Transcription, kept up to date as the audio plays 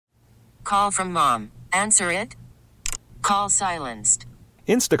Call from mom. Answer it. Call silenced.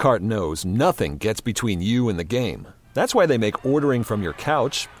 Instacart knows nothing gets between you and the game. That's why they make ordering from your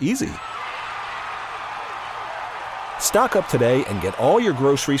couch easy. Stock up today and get all your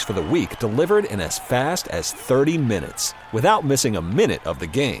groceries for the week delivered in as fast as 30 minutes without missing a minute of the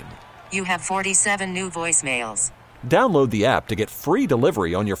game. You have 47 new voicemails. Download the app to get free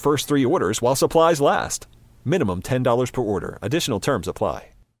delivery on your first 3 orders while supplies last. Minimum $10 per order. Additional terms apply.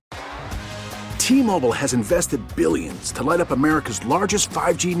 T-Mobile has invested billions to light up America's largest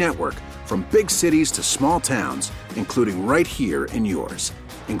 5G network, from big cities to small towns, including right here in yours.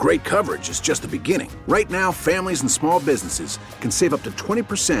 And great coverage is just the beginning. Right now, families and small businesses can save up to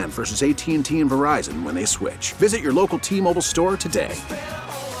 20% versus AT&T and Verizon when they switch. Visit your local T-Mobile store today.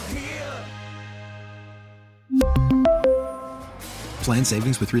 Plan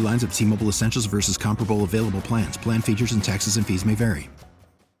savings with 3 lines of T-Mobile Essentials versus comparable available plans. Plan features and taxes and fees may vary.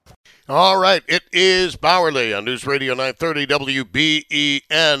 All right, it is Bowerly on News Radio 930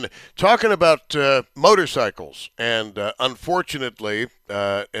 WBEN, talking about motorcycles. And unfortunately,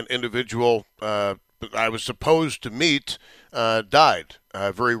 an individual I was supposed to meet died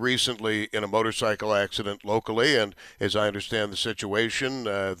very recently in a motorcycle accident locally. And as I understand the situation,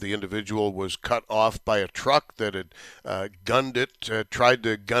 the individual was cut off by a truck that had gunned it, tried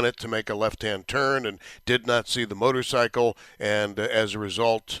to gun it to make a left-hand turn, and did not see the motorcycle. And as a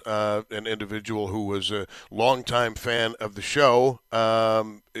result, an individual who was a longtime fan of the show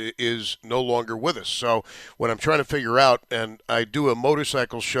is no longer with us. So what I'm trying to figure out, and I do a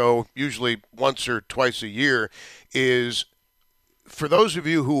motorcycle show usually once or twice a year, is for those of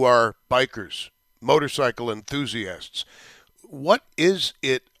you who are bikers, motorcycle enthusiasts, what is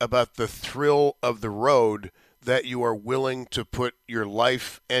it about the thrill of the road that you are willing to put your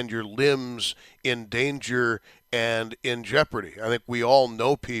life and your limbs in danger and in jeopardy? I think we all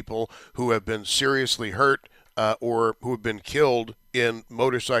know people who have been seriously hurt or who have been killed in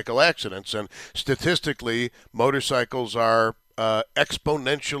motorcycle accidents. And statistically, motorcycles are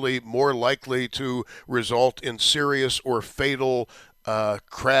exponentially more likely to result in serious or fatal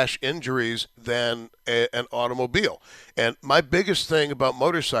crash injuries than an automobile. And my biggest thing about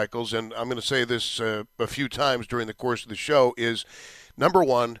motorcycles, and I'm going to say this a few times during the course of the show, is number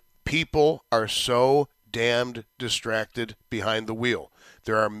one, people are so damned distracted behind the wheel.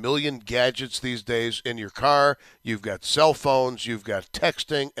 There are a million gadgets these days in your car. You've got cell phones, you've got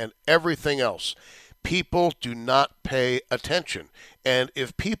texting, and everything else. People do not pay attention. And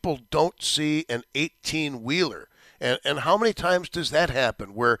if people don't see an 18-wheeler, and how many times does that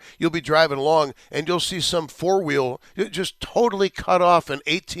happen where you'll be driving along and you'll see some four-wheel just totally cut off an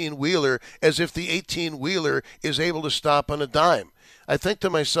 18-wheeler as if the 18-wheeler is able to stop on a dime? I think to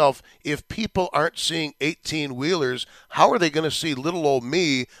myself, if people aren't seeing 18-wheelers, how are they going to see little old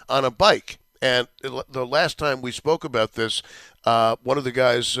me on a bike? And the last time we spoke about this, one of the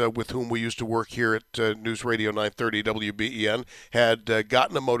guys with whom we used to work here at News Radio 930 WBEN had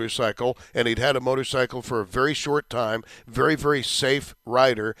gotten a motorcycle, and he'd had a motorcycle for a very short time, very, very safe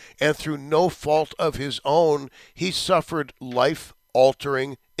rider, and through no fault of his own, he suffered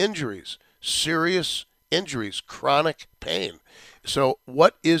life-altering injuries, serious injuries, chronic pain. So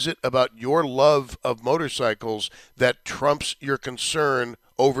what is it about your love of motorcycles that trumps your concern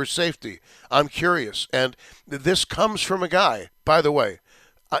over safety? I'm curious. And this comes from a guy, by the way,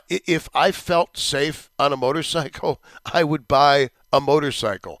 if I felt safe on a motorcycle, I would buy a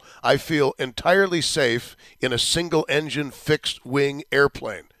motorcycle. I feel entirely safe in a single-engine, fixed-wing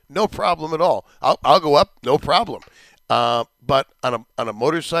airplane. No problem at all. I'll go up, no problem. But on a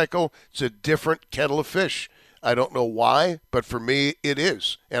motorcycle, it's a different kettle of fish. I don't know why, but for me, it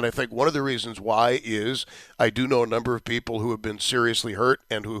is. And I think one of the reasons why is I do know a number of people who have been seriously hurt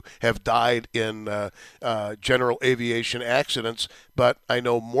and who have died in general aviation accidents, but I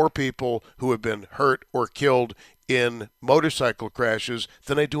know more people who have been hurt or killed in motorcycle crashes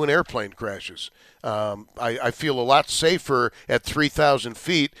than I do in airplane crashes. I feel a lot safer at 3,000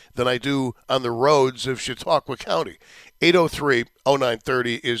 feet than I do on the roads of Chautauqua County.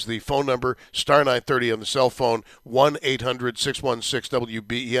 803-0930 is the phone number, star 930 on the cell phone,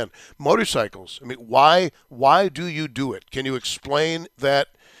 1-800-616-WBEN. Motorcycles, I mean, why do you do it? Can you explain that?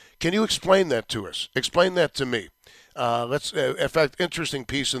 Can you explain that to us? Explain that to me. In fact, interesting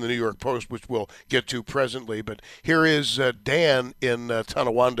piece in the New York Post, which we'll get to presently. But here is Dan in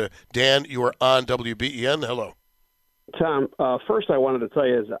Tonawanda. Dan, you are on WBEN. Hello. Tom, first I wanted to tell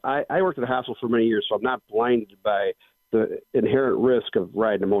you is I worked at a hospital for many years, so I'm not blinded by the inherent risk of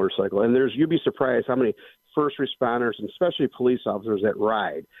riding a motorcycle. And you'd be surprised how many first responders and especially police officers that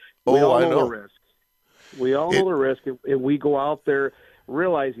ride. We all know the risk. We all know the risk, and we go out there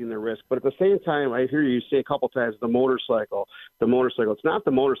realizing the risk. But at the same time, I hear you say a couple times the motorcycle. It's not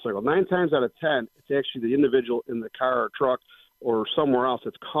the motorcycle. 9 times out of 10, it's actually the individual in the car or truck or somewhere else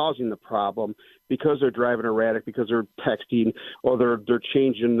that's causing the problem because they're driving erratic, because they're texting, or they're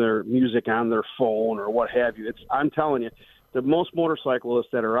changing their music on their phone or what have you. I'm telling you, the most motorcyclists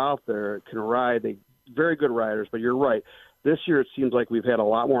that are out there can ride. They very good riders, but you're right. This year it seems like we've had a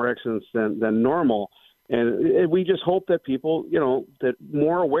lot more accidents than normal. And we just hope that people, that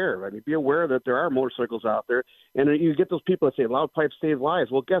more aware. I mean, be aware that there are motorcycles out there. And you get those people that say loud pipes save lives.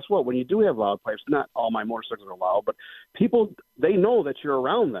 Well, guess what? When you do have loud pipes, not all my motorcycles are loud, but people, they know that you're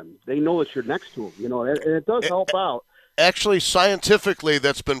around them. They know that you're next to them, and it does help out. Actually, scientifically,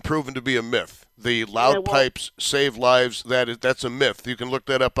 that's been proven to be a myth. The loud pipes save lives. That's a myth. You can look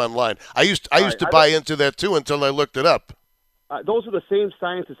that up online. I used to buy into that, too, until I looked it up. Those are the same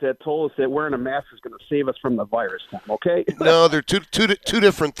scientists that told us that wearing a mask is going to save us from the virus, Tom, okay? No, they're two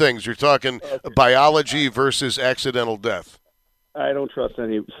different things. You're talking biology versus accidental death. I don't trust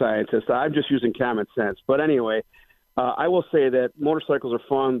any scientists. I'm just using common sense. But anyway, I will say that motorcycles are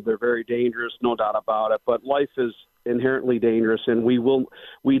fun. They're very dangerous, no doubt about it. But life is inherently dangerous, and we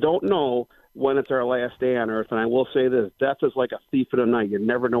don't know when it's our last day on Earth. And I will say this, death is like a thief in the night. You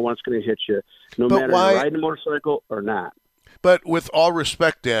never know when it's going to hit you, no matter if you're riding a motorcycle or not. But with all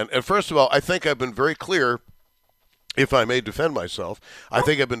respect, Dan, and first of all, I think I've been very clear. If I may defend myself, I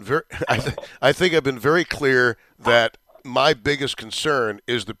think I've been very clear that my biggest concern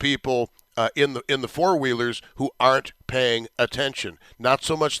is the people in the four-wheelers who aren't paying attention. Not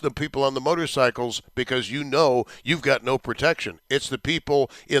so much the people on the motorcycles, because you've got no protection. It's the people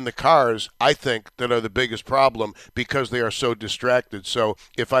in the cars, I think, that are the biggest problem because they are so distracted. So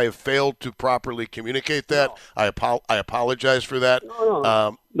if I have failed to properly communicate that, I apologize for that.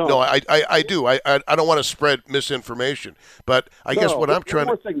 No, I do. I don't want to spread misinformation. But I guess what I'm trying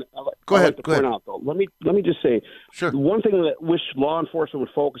to... Go ahead. Point out, though. Let me just say, sure. One thing that I wish law enforcement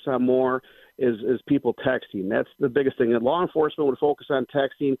would focus on more is people texting. That's the biggest thing. That law enforcement would focus on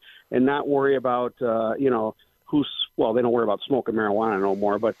texting and not worry about, they don't worry about smoking marijuana no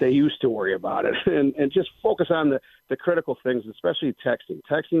more, but they used to worry about it. And just focus on the critical things, especially texting.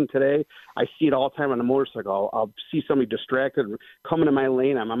 Texting today, I see it all the time on a motorcycle. I'll see somebody distracted coming in my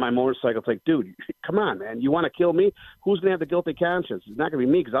lane. I'm on my motorcycle. It's like, dude, come on, man. You want to kill me? Who's going to have the guilty conscience? It's not going to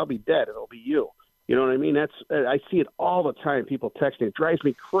be me because I'll be dead. It'll be you. You know what I mean? I see it all the time, people texting. It drives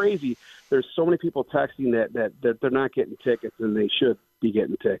me crazy. There's so many people texting that they're not getting tickets, and they should be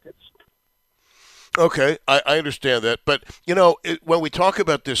getting tickets. Okay, I understand that. But, when we talk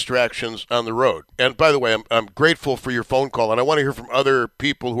about distractions on the road, and by the way, I'm grateful for your phone call, and I want to hear from other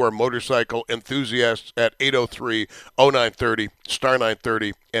people who are motorcycle enthusiasts at 803-0930, star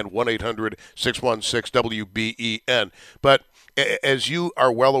 930, and 1-800-616-WBEN. But as you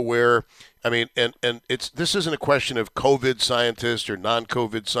are well aware, I mean, and this isn't a question of COVID scientists or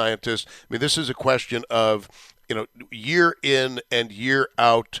non-COVID scientists. I mean, this is a question of, year in and year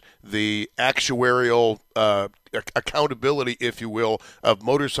out, the actuarial accountability, if you will, of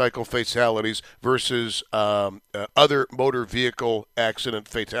motorcycle fatalities versus other motor vehicle accident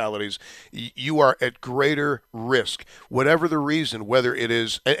fatalities. You are at greater risk, whatever the reason, whether it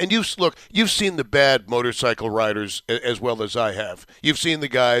is, and you've seen the bad motorcycle riders as well as I have. You've seen the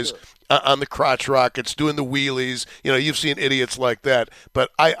guys on the crotch rockets doing the wheelies. You've seen idiots like that. But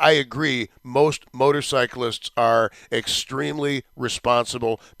I agree, most motorcyclists are extremely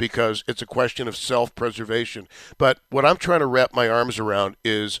responsible because it's a question of self-preservation. But what I'm trying to wrap my arms around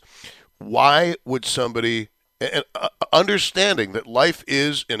is, why would somebody, and understanding that life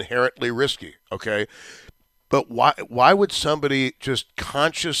is inherently risky, okay? But why would somebody just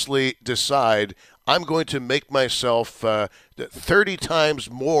consciously decide, I'm going to make myself 30 times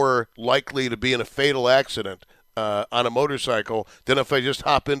more likely to be in a fatal accident on a motorcycle than if I just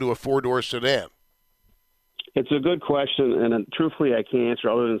hop into a four-door sedan? It's a good question, and truthfully, I can't answer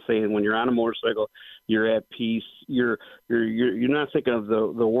other than saying when you're on a motorcycle, you're at peace. You're not thinking of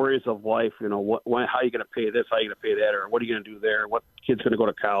the worries of life. How are you going to pay this? How are you going to pay that? Or what are you going to do there? What kid's going to go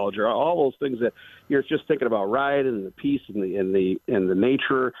to college? Or all those things that you're just thinking about riding and the peace and the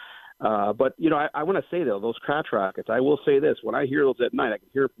nature. But I want to say though, those crotch rockets. I will say this: when I hear those at night, I can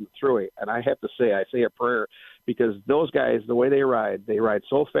hear them from the thruway, and I have to say, I say a prayer because those guys, the way they ride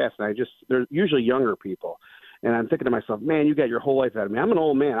so fast, and they're usually younger people. And I'm thinking to myself, man, you got your whole life out of me. I'm an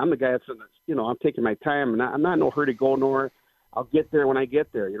old man. I'm the guy that's, I'm taking my time. I'm not in no hurry to go nowhere. I'll get there when I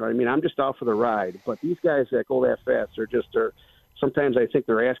get there. You know what I mean? I'm just out for the ride. But these guys that go that fast, they're sometimes I think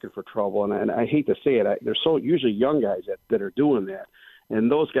they're asking for trouble. And I hate to say it. They're so usually young guys that are doing that. And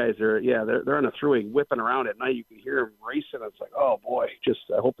those guys they're on a thruway whipping around at night. You can hear them racing. It's like, oh boy,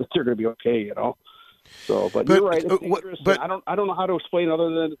 I hope that they're going to be okay, So, but you're right. It's dangerous. I don't know how to explain other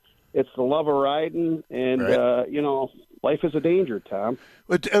than it's the love of riding, and right. Life is a danger, Tom.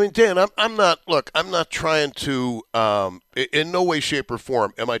 But I mean, Dan, I'm not trying to, in no way, shape, or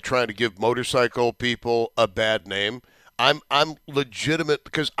form, am I trying to give motorcycle people a bad name. I'm legitimate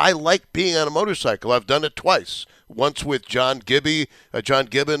because I like being on a motorcycle. I've done it twice. Once with John Gibbon,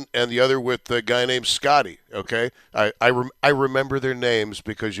 and the other with a guy named Scotty. Okay, I remember their names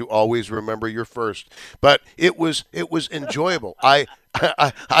because you always remember your first. But it was enjoyable. We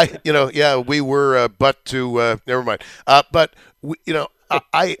were never mind.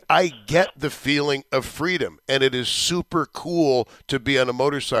 I get the feeling of freedom, and it is super cool to be on a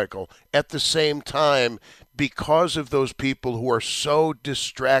motorcycle. At the same time, because of those people who are so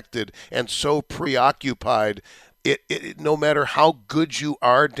distracted and so preoccupied, it no matter how good you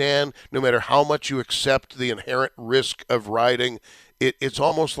are, Dan, no matter how much you accept the inherent risk of riding, it's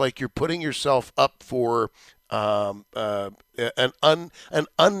almost like you're putting yourself up for an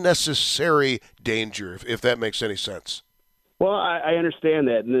unnecessary danger, if that makes any sense. Well, I understand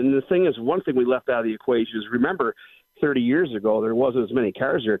that. And then the thing is, one thing we left out of the equation is, remember, 30 years ago, there wasn't as many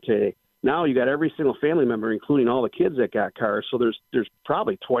cars there today. Now you got every single family member, including all the kids that got cars. So there's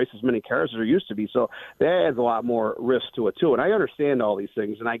probably twice as many cars as there used to be. So that adds a lot more risk to it, too. And I understand all these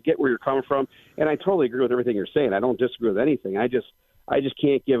things, and I get where you're coming from. And I totally agree with everything you're saying. I don't disagree with anything. I just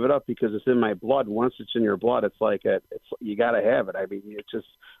can't give it up because it's in my blood. Once it's in your blood, it's like you got to have it. I mean, it's just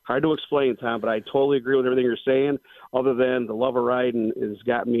hard to explain, Tom, but I totally agree with everything you're saying, other than the love of riding has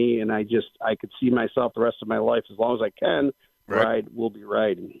got me, and I could see myself the rest of my life, as long as I can, ride, will be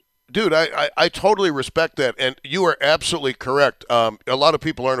riding. Dude, I totally respect that, and you are absolutely correct. A lot of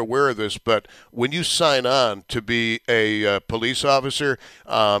people aren't aware of this, but when you sign on to be a police officer,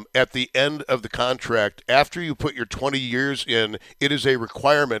 at the end of the contract, after you put your 20 years in, it is a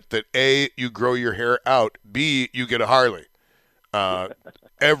requirement that, A, you grow your hair out, B, you get a Harley.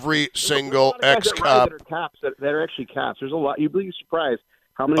 Every single ex-cop. That are actually cops. There's a lot. You'd be surprised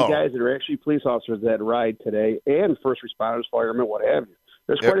how many guys that are actually police officers that ride today, and first responders, firemen, what have you.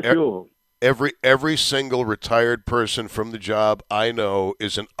 There's quite a few of them. Every single retired person from the job I know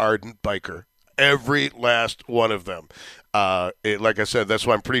is an ardent biker. Every last one of them. Like I said, that's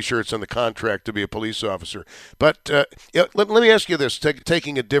why I'm pretty sure it's in the contract to be a police officer. But let me ask you this,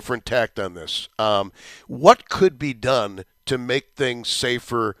 taking a different tact on this. What could be done to make things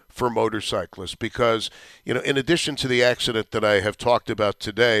safer for motorcyclists? Because, in addition to the accident that I have talked about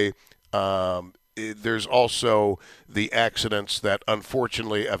today, there's also the accidents that,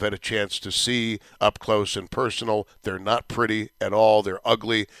 unfortunately, I've had a chance to see up close and personal. They're not pretty at all. They're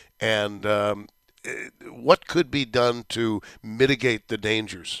ugly. And what could be done to mitigate the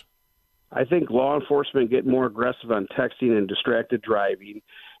dangers? I think law enforcement get more aggressive on texting and distracted driving,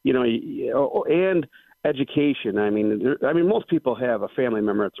 and education. I mean, most people have a family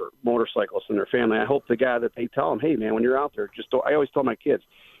member that's a motorcyclist in their family. I hope the guy that they tell them, hey, man, when you're out there, I always tell my kids,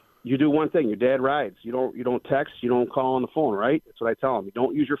 you do one thing. Your dad rides. You don't text. You don't call on the phone, right? That's what I tell them. You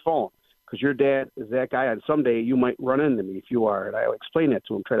don't use your phone because your dad is that guy, and someday you might run into me if you are. And I explain that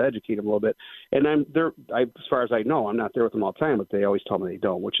to them, try to educate them a little bit. And I'm there. As far as I know, I'm not there with them all the time, but they always tell me they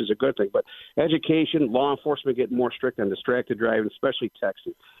don't, which is a good thing. But education, law enforcement getting more strict on distracted driving, especially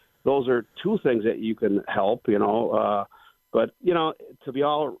texting. Those are two things that you can help. But to be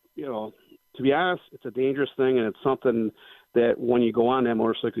honest, it's a dangerous thing, and it's something that when you go on that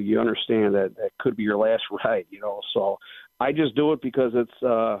motorcycle, you understand that could be your last ride, So I just do it because it's,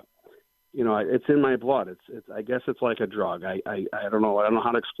 it's in my blood. I guess it's like a drug. I don't know. I don't know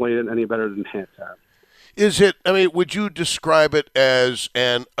how to explain it any better than that, Tom. Would you describe it as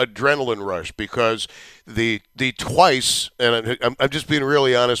an adrenaline rush? Because the twice, and I'm just being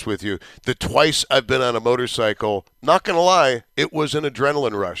really honest with you, the twice I've been on a motorcycle, not going to lie, it was an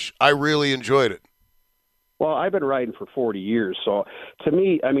adrenaline rush. I really enjoyed it. Well, I've been riding for 40 years, so to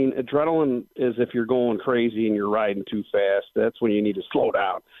me, adrenaline is if you're going crazy and you're riding too fast. That's when you need to slow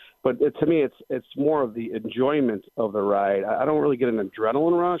down. But to me, it's more of the enjoyment of the ride. I don't really get an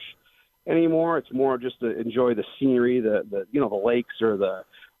adrenaline rush anymore. It's more just to enjoy the scenery, the lakes or the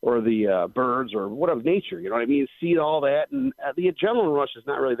birds or whatever, nature. You know what I mean? See all that, and the adrenaline rush is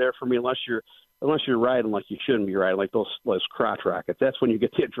not really there for me unless you're riding like you shouldn't be riding, like those crotch rockets. That's when you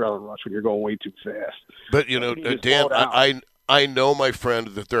get the adrenaline rush, when you're going way too fast. But, Dan, I know, my friend,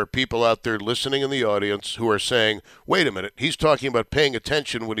 that there are people out there listening in the audience who are saying, wait a minute, he's talking about paying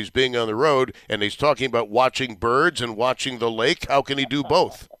attention when he's being on the road, and he's talking about watching birds and watching the lake. How can he do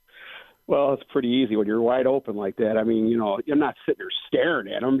both? Well, it's pretty easy when you're wide open like that. I mean, you're not sitting there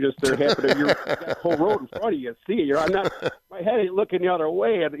staring at them. Just they're happy to you're that whole road in front of you. See, I'm not. My head ain't looking the other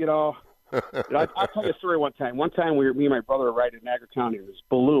way. And I'll tell you a story. One time, me and my brother were riding in Niagara County. And this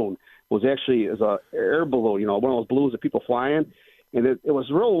balloon was actually a air balloon. One of those balloons that people fly in, and it was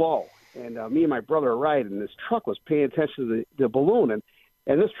real low. And me and my brother were riding, and this truck was paying attention to the balloon,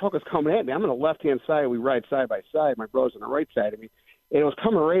 and this truck was coming at me. I'm on the left-hand side. We ride side by side. My brother's on the right side of me. And it was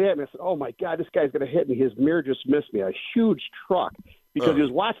coming right at me. I said, oh, my God, this guy's going to hit me. His mirror just missed me. A huge truck because he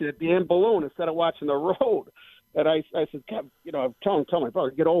was watching the damn balloon instead of watching the road. And I said, God, tell my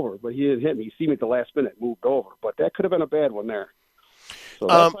brother, get over it. But he didn't hit me. He see me at the last minute, moved over. But that could have been a bad one there. So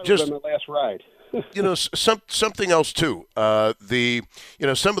that would have been my last ride. Something else too. Some of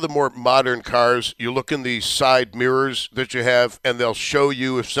the more modern cars, you look in the side mirrors that you have, and they'll show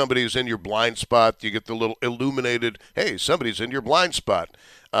you if somebody's in your blind spot. You get the little illuminated, hey, somebody's in your blind spot.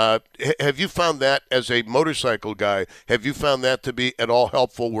 Have you found that as a motorcycle guy? Have you found that to be at all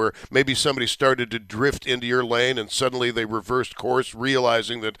helpful? Where maybe somebody started to drift into your lane and suddenly they reversed course,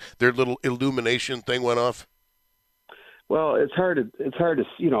 realizing that their little illumination thing went off? Well, it's hard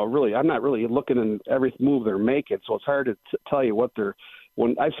to, really, I'm not really looking in every move they're making, so it's hard to tell you what they're,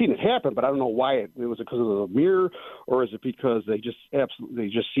 when I've seen it happen, but I don't know why it was because of the mirror, or is it because they just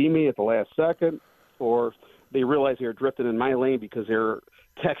see me at the last second, or they realize they're drifting in my lane because they're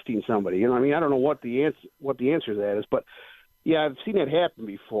texting somebody. I don't know what the answer to that is, but yeah, I've seen it happen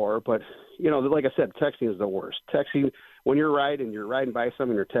before, but like I said, texting is the worst. Texting when you're riding by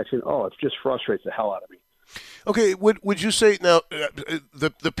someone, you're texting, it just frustrates the hell out of me. Okay, would you say now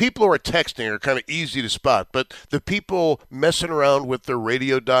the people who are texting are kind of easy to spot, but the people messing around with their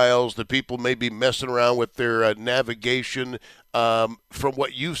radio dials, the people maybe messing around with their navigation, from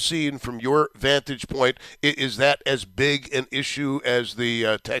what you've seen from your vantage point, is that as big an issue as the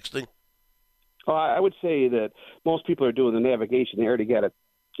texting? I would say that most people are doing the navigation. They already got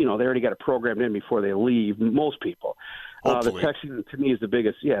it programmed in before they leave. Most people. The texting to me is the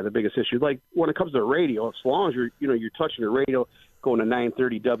biggest issue. Like when it comes to radio, as long as you're touching your radio, going to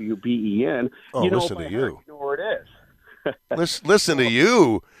 930 WBEN, listen to you. You know where it is. listen to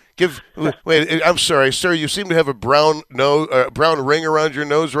you. Wait, I'm sorry, sir. You seem to have a brown ring around your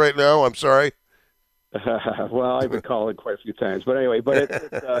nose right now. I'm sorry. Well, I've been calling quite a few times, but anyway,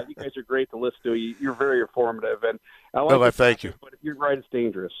 you guys are great to listen to. You're very informative, and I thank you. But if you're right, it's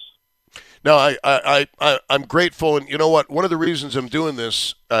dangerous. No, I'm grateful, and you know what? One of the reasons I'm doing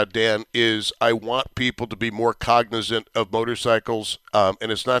this, Dan, is I want people to be more cognizant of motorcycles,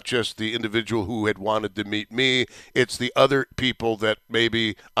 and it's not just the individual who had wanted to meet me. It's the other people that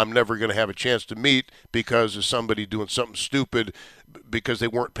maybe I'm never going to have a chance to meet because of somebody doing something stupid because they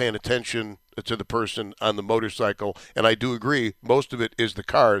weren't paying attention to the person on the motorcycle. And I do agree, most of it is the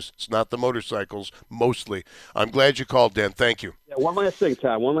cars. It's not the motorcycles, mostly. I'm glad you called, Dan. Thank you. Yeah, one last thing,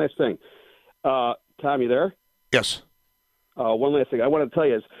 Tom. Tom, you there? Yes. One last thing I want to tell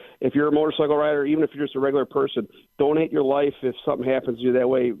you is if you're a motorcycle rider, even if you're just a regular person, donate your life if something happens to you. That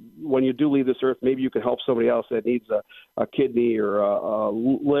way, when you do leave this earth, maybe you can help somebody else that needs a kidney or a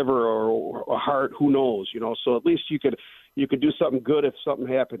liver or a heart. Who knows? So at least you could do something good if something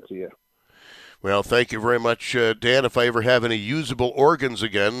happened to you. Well, thank you very much, Dan. If I ever have any usable organs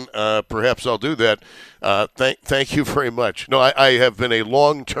again, perhaps I'll do that. Thank you very much. No, I have been a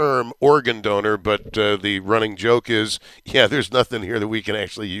long-term organ donor, but the running joke is, there's nothing here that we can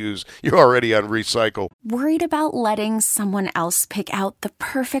actually use. You're already on recycle. Worried about letting someone else pick out the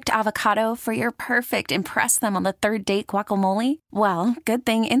perfect avocado for your perfect impress them on the third date guacamole? Well, good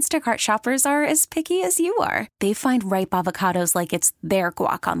thing Instacart shoppers are as picky as you are. They find ripe avocados like it's their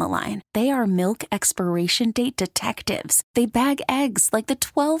guac on the line. They are milk expiration date detectives. They bag eggs like the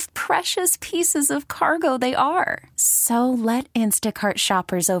 12 precious pieces of cargo they are. So let Instacart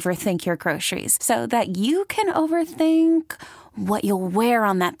shoppers overthink your groceries so that you can overthink what you'll wear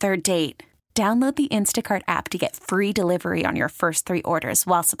on that third date. Download the Instacart app to get free delivery on your first 3 orders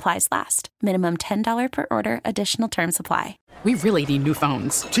while supplies last. Minimum $10 per order. Additional terms apply. We really need new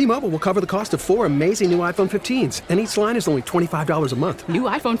phones. T-Mobile will cover the cost of 4 amazing new iPhone 15s, and each line is only $25 a month. New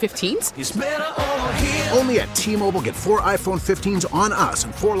iPhone 15s? It's better over here. Only at T-Mobile, get 4 iPhone 15s on us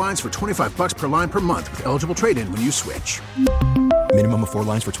and 4 lines for $25 per line per month with eligible trade-in when you switch. Minimum of 4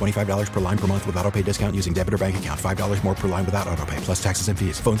 lines for $25 per line per month with autopay discount using debit or bank account. $5 more per line without autopay, plus taxes and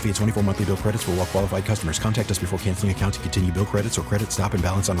fees. Phone fee at 24 monthly bill credits for well-qualified customers. Contact us before canceling account to continue bill credits or credit stop and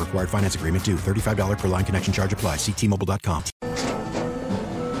balance on required finance agreement due. $35 per line connection charge applies. See T-Mobile.com.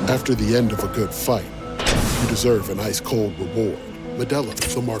 After the end of a good fight, you deserve an ice-cold reward. Modelo,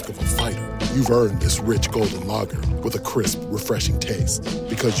 the mark of a fighter. You've earned this rich golden lager with a crisp, refreshing taste.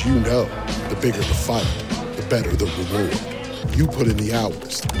 Because you know, the bigger the fight, the better the reward. You put in the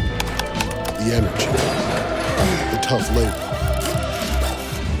hours, the energy, the tough labor.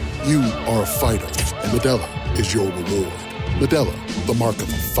 You are a fighter, and Modelo is your reward. Modelo, the mark of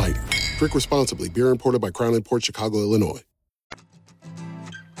a fighter. Drink responsibly. Beer imported by Crown Imports, Chicago, Illinois.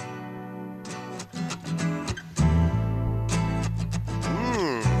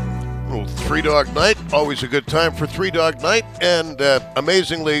 Three Dog Night, always a good time for Three Dog Night, and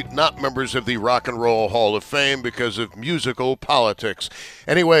amazingly not members of the Rock and Roll Hall of Fame because of musical politics.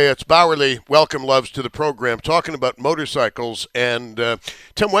 Anyway, it's Bowerly. Welcome, loves, to the program, talking about motorcycles, and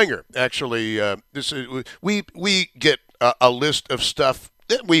Tim Wenger. Actually, we get a list of stuff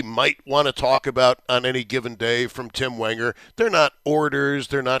that we might want to talk about on any given day from Tim Wenger. They're not orders,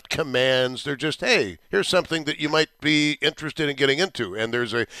 they're not commands, they're just, hey, here's something that you might be interested in getting into. And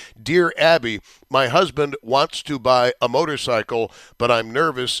there's a Dear Abby, my husband wants to buy a motorcycle, but I'm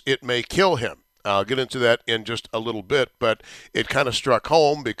nervous it may kill him. I'll get into that in just a little bit, but it kind of struck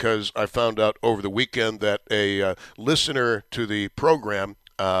home because I found out over the weekend that a listener to the program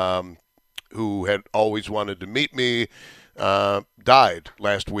who had always wanted to meet me died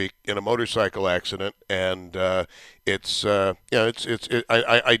last week in a motorcycle accident, and I did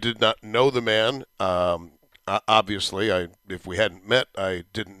not know the man. Obviously, if we hadn't met, I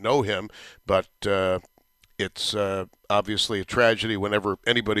didn't know him, but it's obviously a tragedy whenever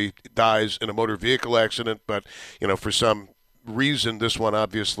anybody dies in a motor vehicle accident. But for some reason, this one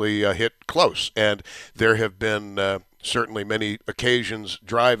obviously hit close, and there have been certainly many occasions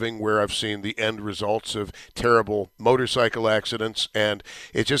driving where I've seen the end results of terrible motorcycle accidents, and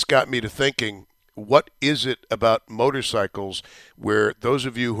it just got me to thinking, what is it about motorcycles where those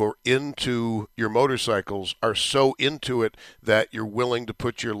of you who are into your motorcycles are so into it that you're willing to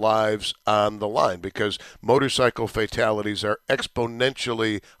put your lives on the line? Because motorcycle fatalities are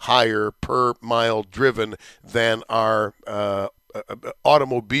exponentially higher per mile driven than our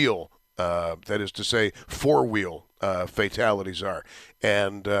automobile, that is to say, four-wheel fatalities are.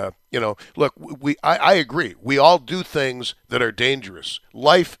 And, look, I agree. We all do things that are dangerous.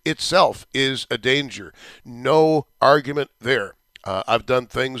 Life itself is a danger. No argument there. I've done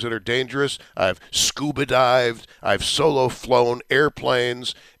things that are dangerous. I've scuba dived. I've solo flown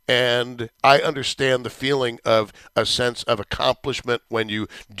airplanes. And I understand the feeling of a sense of accomplishment when you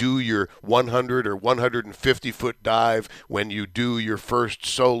do your 100 or 150-foot dive, when you do your first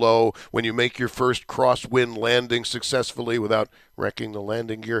solo, when you make your first crosswind landing successfully without wrecking the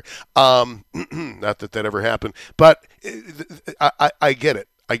landing gear. Not that ever happened. But I get it.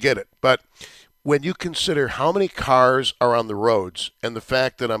 I get it. But when you consider how many cars are on the roads and the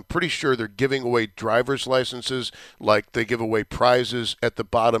fact that I'm pretty sure they're giving away driver's licenses like they give away prizes at the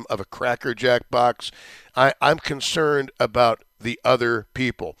bottom of a Cracker Jack box, I'm concerned about the other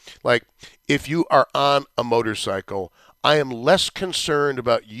people. Like, if you are on a motorcycle, I am less concerned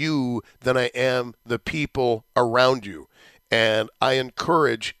about you than I am the people around you. And I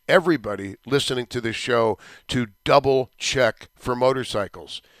encourage everybody listening to this show to double check for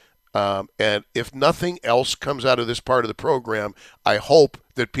motorcycles. And if nothing else comes out of this part of the program, I hope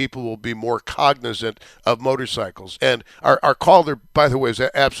that people will be more cognizant of motorcycles. And our caller, by the way, is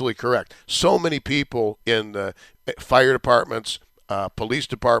absolutely correct. So many people in the fire departments, police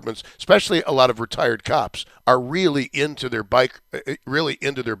departments, especially a lot of retired cops, are really into their bikes. In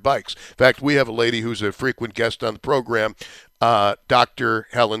fact, we have a lady who's a frequent guest on the program, Dr.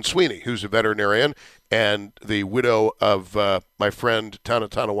 Helen Sweeney, who's a veterinarian and the widow of my friend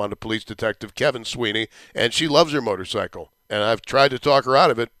Tonawanda Police Detective Kevin Sweeney, and she loves her motorcycle. And I've tried to talk her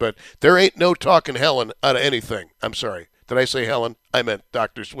out of it, but there ain't no talking Helen out of anything. I'm sorry. Did I say Helen? I meant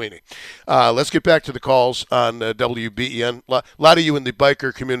Dr. Sweeney. Let's get back to the calls on WBEN. A lot of you in the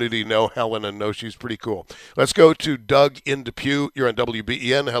biker community know Helen and know she's pretty cool. Let's go to Doug in Depew. You're on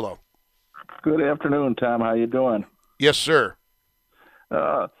WBEN. Hello. Good afternoon, Tom. How you doing? Yes, sir.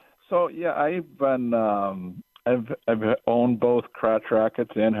 I've been I've owned both crotch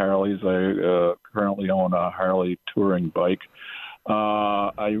rockets and Harleys. I currently own a Harley touring bike.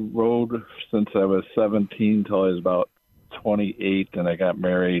 I rode since I was 17 till I was about 28, and I got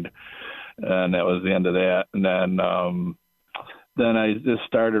married, and that was the end of that. And then I just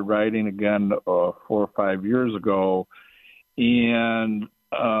started riding again 4 or 5 years ago. And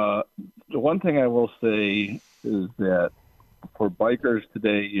the one thing I will say is that for bikers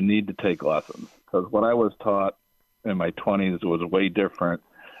today, you need to take lessons, because what I was taught in my 20s was way different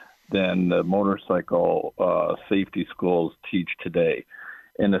than the motorcycle safety schools teach today.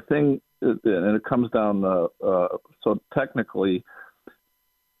 And the thing, and it comes down to, so technically,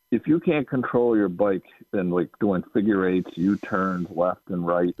 if you can't control your bike and like doing figure eights, U-turns left and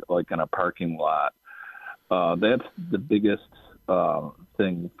right, like in a parking lot, that's the biggest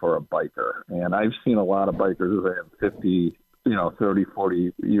thing for a biker. And I've seen a lot of bikers who have 50, 30,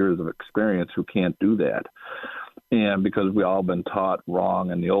 40 years of experience who can't do that. And because we all been taught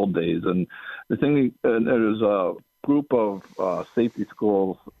wrong in the old days. And the thing, there's a group of safety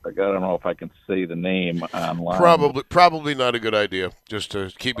schools. I don't know if I can say the name online. Probably not a good idea. Just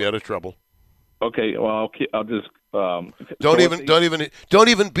to keep me out of trouble. Okay, well, I'll just don't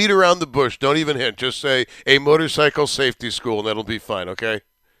even beat around the bush. Don't even hint. Just say a motorcycle safety school, and that'll be fine. Okay,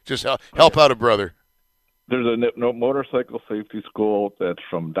 just help out a brother. There's a motorcycle safety school that's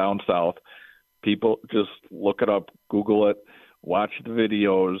from down south. People just look it up, Google it, watch the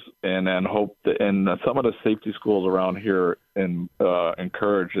videos, and then hope that. And some of the safety schools around here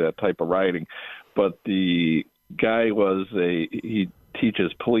encourage that type of riding, but the guy he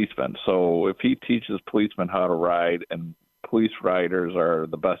teaches policemen. So if he teaches policemen how to ride, and police riders are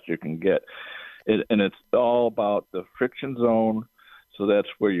the best you can get, and it's all about the friction zone. So that's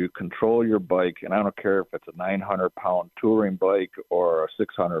where you control your bike, and I don't care if it's a 900-pound touring bike or a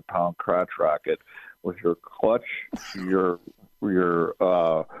 600-pound crotch rocket, with your clutch, your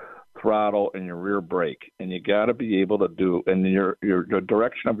throttle, and your rear brake. And you got to be able to do, and the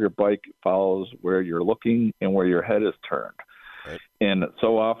direction of your bike follows where you're looking and where your head is turned. Right. And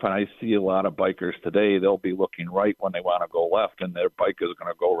so often I see a lot of bikers today, they'll be looking right when they want to go left, and their bike is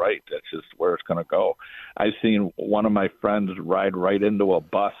going to go right. That's just where it's going to go. I've seen one of my friends ride right into a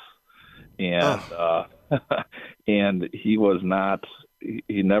bus, and and he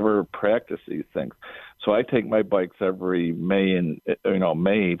never practiced these things. So I take my bikes every May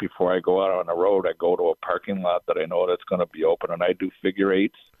before I go out on the road. I go to a parking lot that I know that's going to be open, and I do figure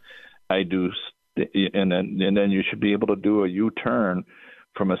eights. I do. And then you should be able to do a U-turn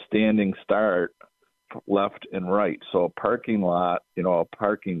from a standing start, left and right. So a parking lot, a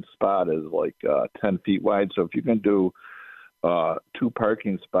parking spot is like 10 feet wide. So if you can do 2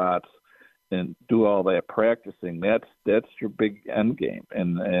 parking spots and do all that practicing, that's your big end game.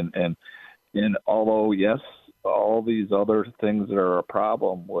 And although yes, all these other things that are a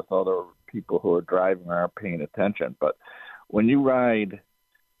problem with other people who are driving aren't paying attention, but when you ride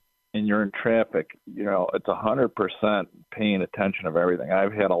and you're in traffic, it's 100% paying attention of everything.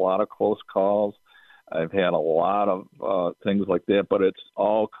 I've had a lot of close calls. I've had a lot of things like that, but it's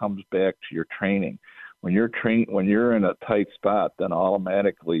all comes back to your training. When you're in a tight spot, then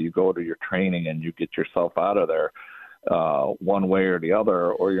automatically you go to your training and you get yourself out of there one way or the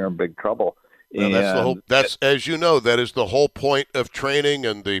other, or you're in big trouble. Well, that's as you know, that is the whole point of training,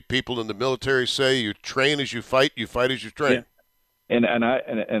 and the people in the military say you train as you fight as you train. Yeah. And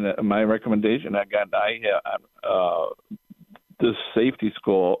my recommendation, this safety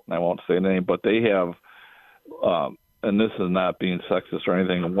school, I won't say the name, but they have, and this is not being sexist or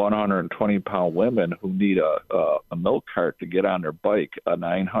anything, 120-pound women who need a milk cart to get on their bike, a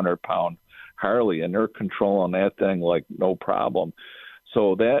 900-pound Harley, and they're controlling that thing like no problem.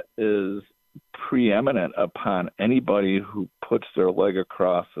 So that is preeminent upon anybody who puts their leg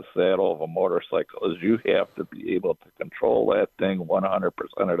across the saddle of a motorcycle, is you have to be able to control that thing 100%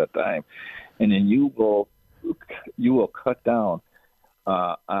 of the time, and then you will cut down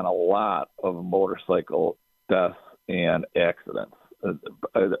on a lot of motorcycle deaths and accidents.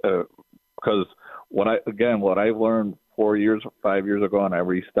 Because what I learned 5 years ago, and I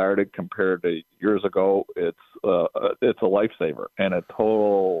restarted compared to years ago, it's a lifesaver and a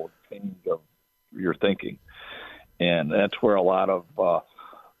total change of your thinking. And that's where a lot of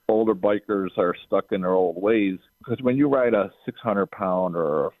older bikers are stuck in their old ways, because when you ride a 600-pound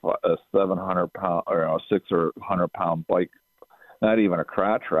or a 700-pound or a 600 or 100-pound bike, not even a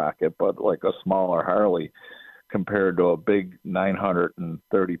crotch rocket, but like a smaller Harley, compared to a big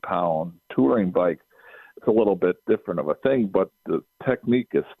 930-pound touring bike, it's a little bit different of a thing, but the technique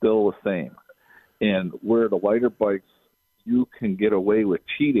is still the same. And where the lighter bikes, you can get away with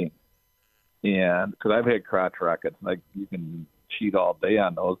cheating. And because I've had crotch rockets, like you can cheat all day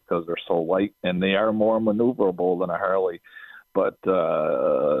on those because they're so light, and they are more maneuverable than a Harley. But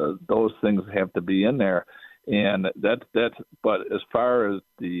those things have to be in there, and that's. But as far as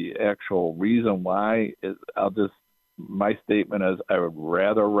the actual reason why, my statement is I would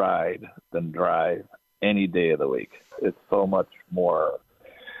rather ride than drive any day of the week. It's so much more.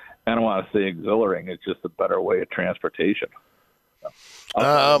 I don't want to say exhilarating. It's just a better way of transportation.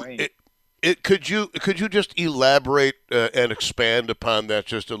 Could you just elaborate and expand upon that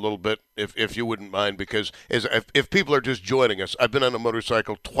just a little bit, if you wouldn't mind? Because if people are just joining us, I've been on a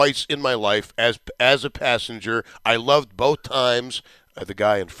motorcycle twice in my life as a passenger. I loved both times. the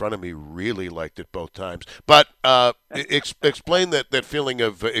guy in front of me really liked it both times. But explain that feeling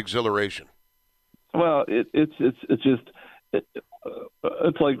of exhilaration. Well, it's just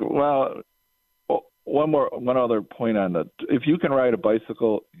it's like, well, one other point on that. If you can ride a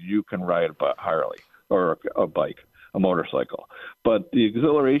bicycle, you can ride a Harley or a bike, a motorcycle. But the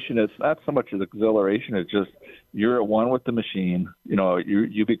exhilaration, it's not so much as exhilaration. It's just you're at one with the machine. You know,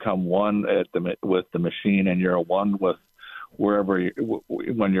 you become one with the machine, and you're one with wherever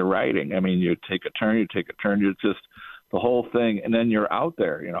when you're riding. I mean, you take a turn. You're just the whole thing, and then you're out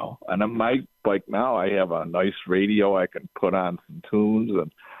there. You know, and on my bike now, I have a nice radio. I can put on some tunes,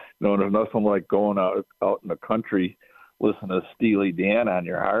 and you know, there's nothing like going out in the country listening to Steely Dan on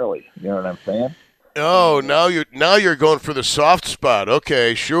your Harley. You know what I'm saying? Oh, now you're going for the soft spot.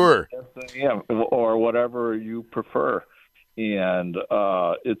 Okay, sure. Yeah, or whatever you prefer, and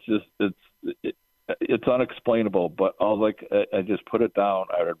it's unexplainable. But I just put it down.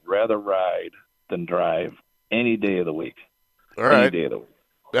 I would rather ride than drive any day of the week. All right. Any day of the week.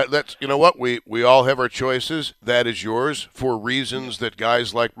 That's, you know what, we all have our choices. That is yours for reasons that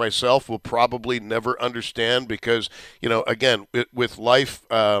guys like myself will probably never understand because, you know, again, with life,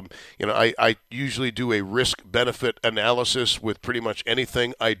 you know, I usually do a risk-benefit analysis with pretty much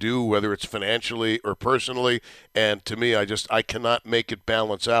anything I do, whether it's financially or personally, and to me, I cannot make it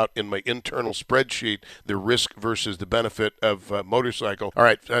balance out in my internal spreadsheet, the risk versus the benefit of motorcycle. All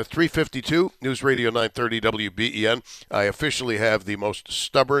right, 352, News Radio 930 WBEN. I officially have the most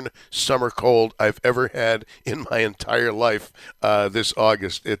stubborn summer cold I've ever had in my entire life this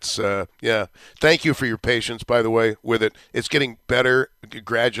August. It's, yeah. Thank you for your patience, by the way, with it. It's getting better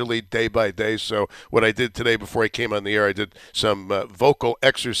gradually day by day. So what I did today before I came on the air, I did some vocal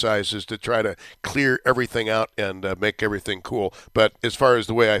exercises to try to clear everything out and make everything cool. But as far as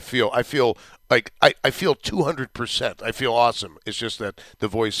the way I feel like I feel 200%. I feel awesome. It's just that the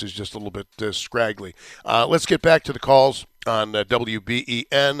voice is just a little bit scraggly. Let's get back to the calls on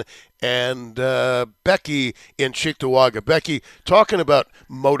WBEN and Becky in Cheektowaga. Becky, talking about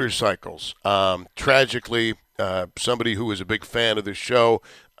motorcycles. Tragically, somebody who was a big fan of the show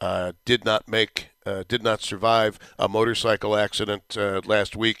did not survive a motorcycle accident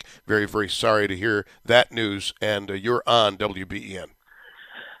last week. Very, very sorry to hear that news. And you're on WBEN.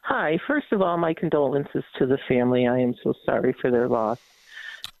 Hi. First of all, my condolences to the family. I am so sorry for their loss.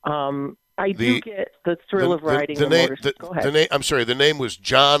 I do get the thrill of riding the motorcycle. Go ahead. I'm sorry, the name was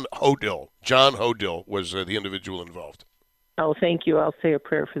John Hodill. John Hodill was the individual involved. Oh, thank you. I'll say a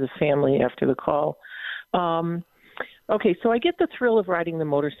prayer for the family after the call. Okay, so I get the thrill of riding the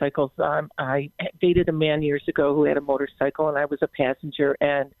motorcycles. I dated a man years ago who had a motorcycle, and I was a passenger,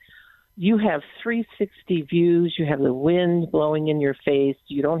 and you have 360 views. You have the wind blowing in your face.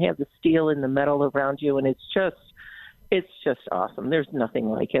 You don't have the steel and the metal around you, and it's just awesome. There's nothing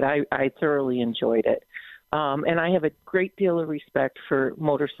like it. I thoroughly enjoyed it. And I have a great deal of respect for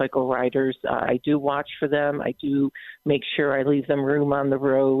motorcycle riders. I do watch for them. I do make sure I leave them room on the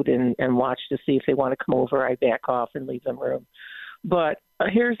road and watch to see if they want to come over. I back off and leave them room. But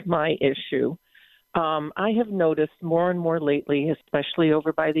here's my issue. I have noticed more and more lately, especially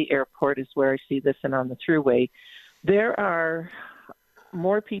over by the airport is where I see this and on the thruway, there are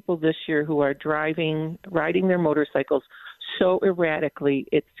more people this year who are riding their motorcycles so erratically,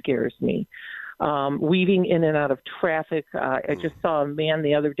 it scares me. Weaving in and out of traffic. I just saw a man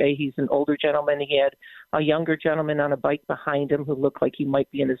the other day. He's an older gentleman. He had a younger gentleman on a bike behind him who looked like he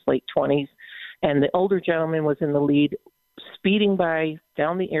might be in his late 20s. And the older gentleman was in the lead, speeding by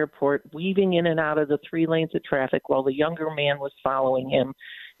down the airport, weaving in and out of the 3 lanes of traffic while the younger man was following him.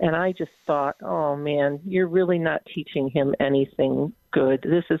 And I just thought, oh, man, you're really not teaching him anything good.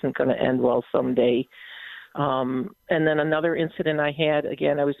 This isn't going to end well someday. And then another incident I had,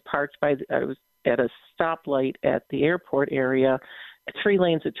 again, I was at a stoplight at the airport area, 3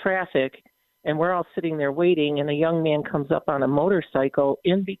 lanes of traffic, and we're all sitting there waiting, and a young man comes up on a motorcycle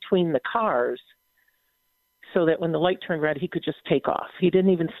in between the cars so that when the light turned red, he could just take off. He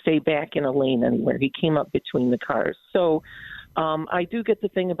didn't even stay back in a lane anywhere. He came up between the cars. So I do get the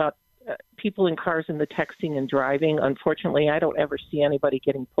thing about people in cars and the texting and driving. Unfortunately, I don't ever see anybody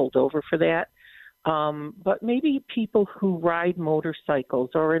getting pulled over for that. But maybe people who ride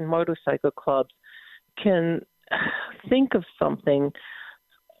motorcycles or in motorcycle clubs can think of something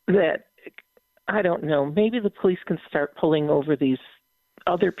that, I don't know, maybe the police can start pulling over these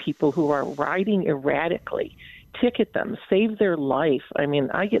other people who are riding erratically, ticket them, save their life. I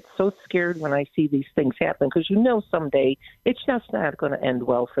mean, I get so scared when I see these things happen because someday it's just not going to end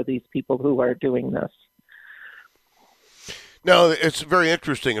well for these people who are doing this. No, it's very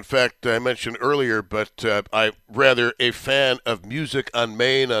interesting. In fact, I mentioned earlier, but I'm rather a fan of Music on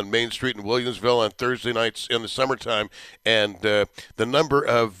Main Street in Williamsville on Thursday nights in the summertime, and the number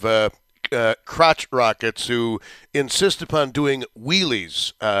of crotch rockets who insist upon doing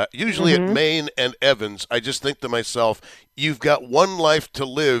wheelies, usually at Main and Evans. I just think to myself, you've got one life to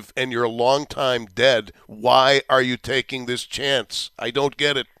live and you're a long time dead. Why are you taking this chance? I don't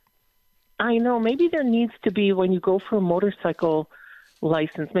get it. I know. Maybe there needs to be, when you go for a motorcycle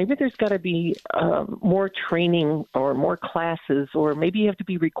license, maybe there's got to be more training or more classes, or maybe you have to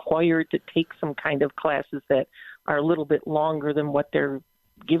be required to take some kind of classes that are a little bit longer than what they're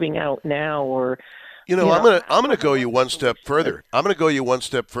giving out now. Or I'm gonna go you one step further. I'm gonna go you one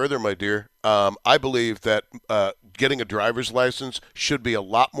step further, my dear. I believe that getting a driver's license should be a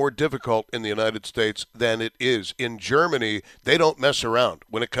lot more difficult in the United States than it is in Germany. They don't mess around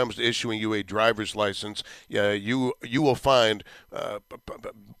when it comes to issuing you a driver's license. You will find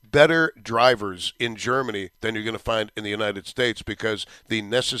better drivers in Germany than you're going to find in the United States, because the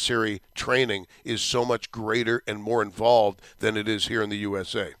necessary training is so much greater and more involved than it is here in the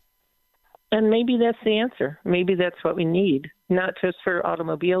USA. And maybe that's the answer. Maybe that's what we need, not just for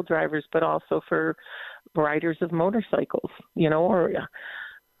automobile drivers, but also for riders of motorcycles, or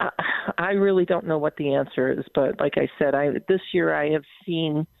I really don't know what the answer is. But like I said, this year I've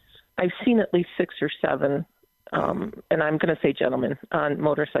seen at least 6 or 7, and I'm going to say gentlemen, on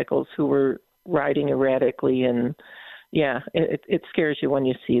motorcycles who were riding erratically. And it scares you when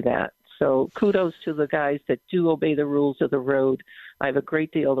you see that. So kudos to the guys that do obey the rules of the road. I have a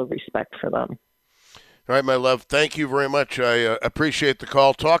great deal of respect for them. All right, my love, thank you very much. I appreciate the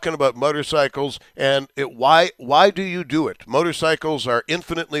call. Talking about motorcycles and why do you do it? Motorcycles are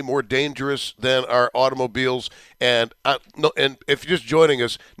infinitely more dangerous than our automobiles. And and if you're just joining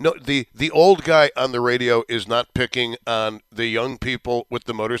us, the old guy on the radio is not picking on the young people with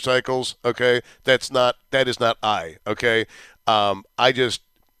the motorcycles. Okay, that is not I. Okay,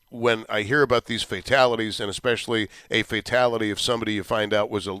 when I hear about these fatalities, and especially a fatality of somebody you find out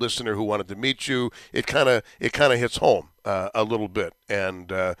was a listener who wanted to meet you, it kind of hits home a little bit.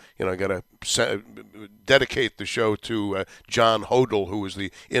 And I got to dedicate the show to John Hodel, who was the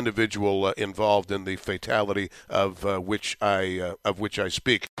individual involved in the fatality of which I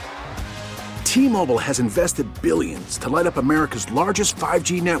speak. T-Mobile has invested billions to light up America's largest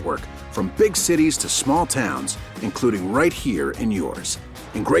 5G network, from big cities to small towns, including right here in yours.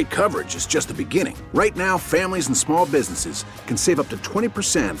 And great coverage is just the beginning. Right now, families and small businesses can save up to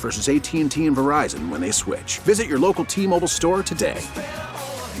 20% versus AT&T and Verizon when they switch. Visit your local T-Mobile store today.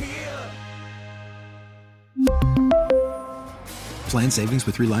 Plan savings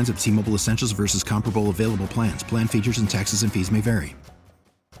with 3 lines of T-Mobile Essentials versus comparable available plans. Plan features and taxes and fees may vary.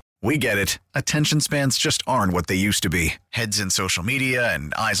 We get it. Attention spans just aren't what they used to be. Heads in social media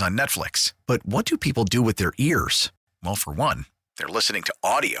and eyes on Netflix. But what do people do with their ears? Well, for one, they're listening to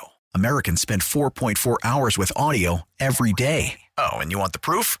audio. Americans spend 4.4 hours with audio every day. Oh, and you want the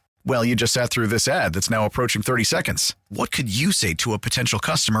proof? Well, you just sat through this ad that's now approaching 30 seconds. What could you say to a potential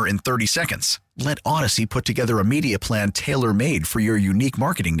customer in 30 seconds? Let Odyssey put together a media plan tailor-made for your unique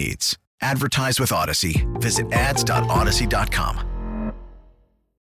marketing needs. Advertise with Odyssey. Visit ads.odyssey.com.